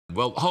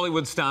Well,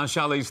 Hollywood stars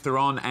Charlize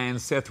Theron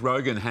and Seth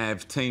Rogen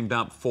have teamed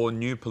up for a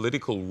new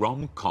political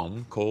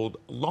rom-com called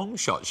Long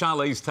Shot.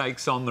 Charlize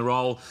takes on the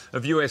role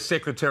of US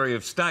Secretary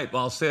of State,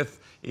 while Seth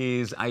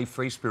is a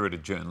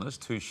free-spirited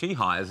journalist who she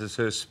hires as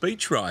her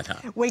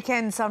speechwriter.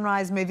 Weekend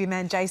Sunrise movie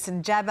man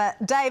Jason Jabba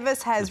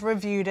Davis has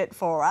reviewed it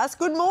for us.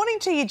 Good morning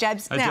to you,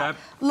 Jabs. Hey, now, Jab.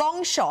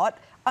 Long Shot,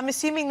 I'm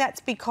assuming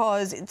that's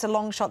because it's a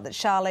long shot that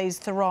Charlize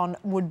Theron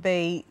would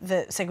be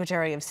the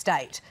Secretary of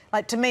State.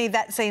 Like, to me,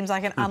 that seems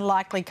like an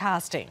unlikely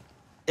casting.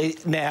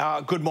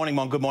 Now, good morning,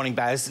 Mon. Good morning,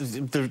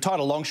 Baz. The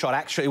title Long Shot,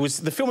 actually,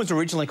 the film was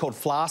originally called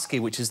Flasky,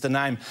 which is the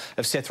name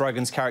of Seth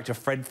Rogen's character,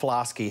 Fred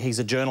Flasky. He's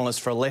a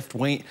journalist for a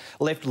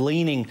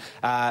left-leaning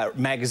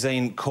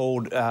magazine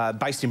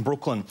based in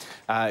Brooklyn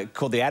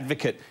called The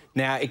Advocate.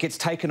 Now, it gets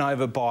taken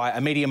over by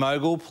a media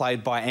mogul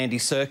played by Andy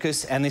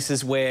Serkis, and this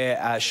is where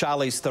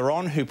Charlize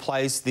Theron, who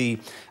plays the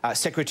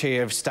Secretary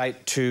of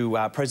State to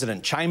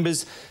President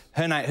Chambers,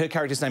 her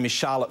character's name is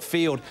Charlotte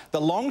Field. The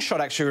long shot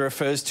actually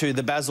refers to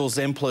the Basil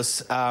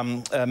Zemplis,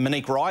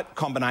 Monique Wright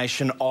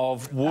combination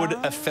of would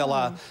a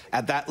fella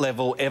at that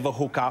level ever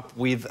hook up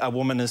with a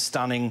woman as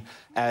stunning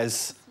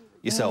as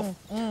yourself.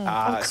 So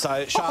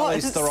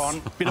Charlize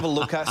Theron, bit of a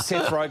looker.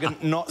 Seth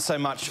Rogen, not so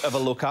much of a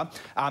looker.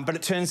 But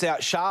it turns out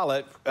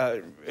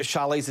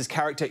Charlize's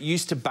character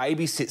used to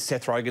babysit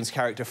Seth Rogen's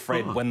character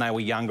Fred when they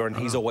were younger, and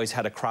he's always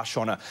had a crush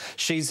on her.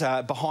 She's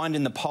behind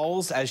in the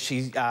polls as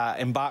she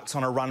embarks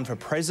on a run for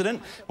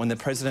president when the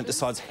president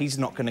decides he's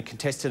not going to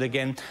contest it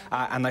again,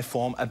 and they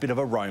form a bit of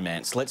a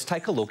romance. Let's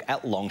take a look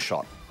at Long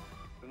Shot.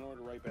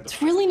 It's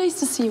really nice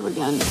to see you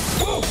again.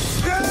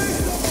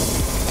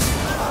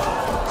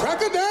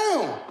 Crack it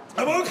down!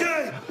 I'm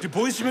okay! Do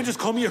boys and men just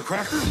call me a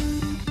cracker?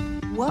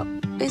 What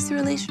is the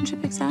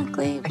relationship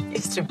exactly? I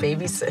used to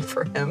babysit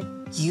for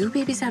him. You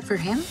babysat for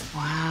him?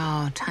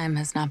 Wow, time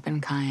has not been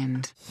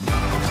kind.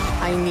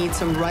 I need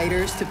some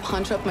writers to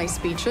punch up my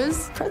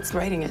speeches. Fred's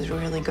writing is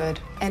really good,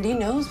 and he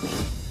knows me.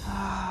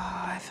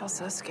 Oh, I feel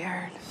so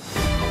scared.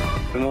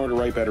 In order to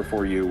write better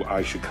for you,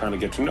 I should kind of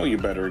get to know you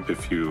better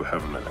if you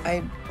have a minute.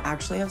 I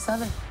actually have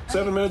 7.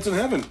 7 minutes in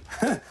heaven.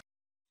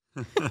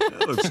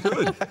 That looks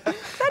good.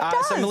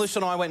 So Melissa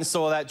and I went and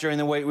saw that during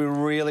the week. We were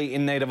really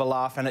in need of a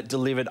laugh, and it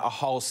delivered a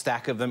whole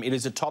stack of them. It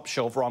is a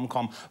top-shelf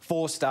rom-com,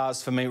 4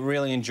 stars for me.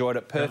 Really enjoyed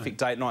it. Perfect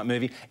date night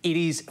movie. It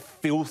is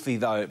filthy,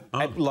 though.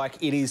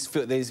 Like, it is.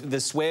 The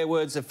swear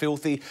words are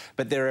filthy,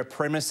 but there are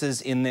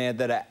premises in there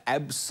that are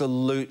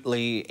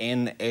absolutely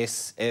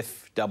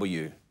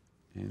NSFW.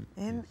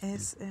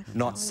 NSF.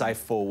 Not safe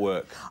for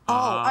work.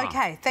 Oh,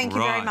 OK. Thank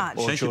you very much.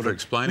 Thank you for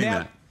explaining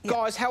that.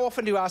 Guys, how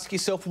often do you ask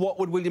yourself what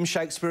would William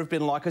Shakespeare have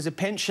been like as a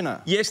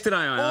pensioner? Yesterday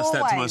I asked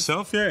that to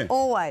myself, yeah.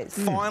 Always.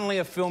 Finally,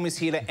 a film is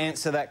here to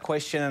answer that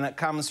question, and it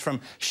comes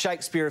from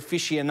Shakespeare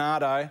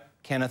aficionado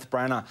Kenneth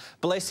Branagh.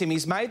 Bless him,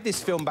 he's made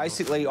this film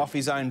basically off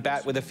his own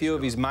bat with a few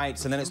of his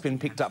mates, and then it's been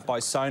picked up by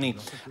Sony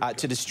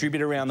to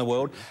distribute around the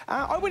world.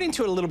 I went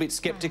into it a little bit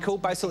sceptical.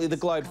 Basically, the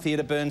Globe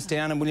Theatre burns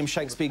down and William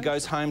Shakespeare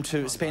goes home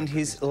to spend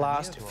his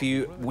last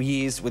few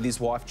years with his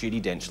wife,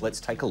 Judi Dench. Let's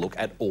take a look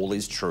at All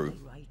Is True.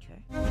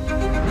 You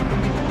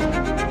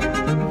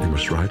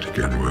must write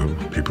again, Will.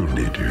 People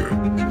need you.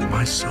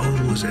 My soul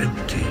was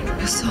empty.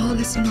 Your soul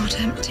is not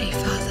empty,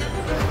 Father.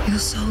 Your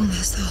soul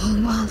has the whole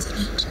world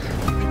in it.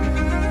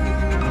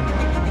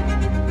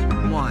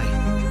 Why?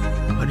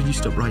 Why did you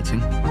stop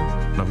writing?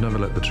 I've never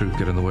let the truth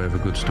get in the way of a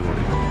good story.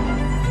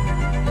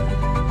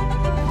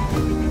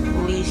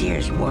 All these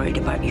years worried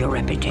about your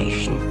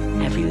reputation.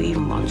 Have you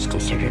even once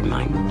considered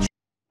mine?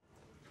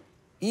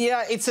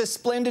 Yeah, it's a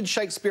splendid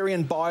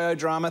Shakespearean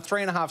biodrama.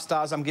 3.5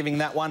 stars I'm giving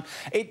that one.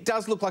 It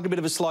does look like a bit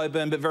of a slow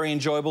burn, but very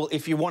enjoyable.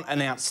 If you want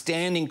an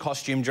outstanding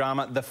costume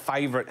drama, The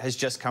Favourite has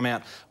just come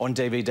out on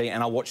DVD,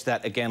 and I watched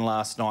that again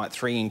last night.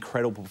 3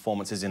 incredible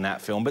performances in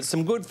that film. But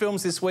some good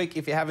films this week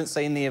if you haven't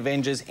seen The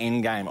Avengers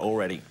Endgame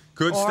already.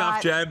 Good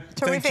stuff, Jab.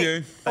 Terrific. Thank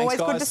you. Always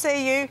Thanks, good to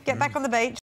see you. Get back on the beach.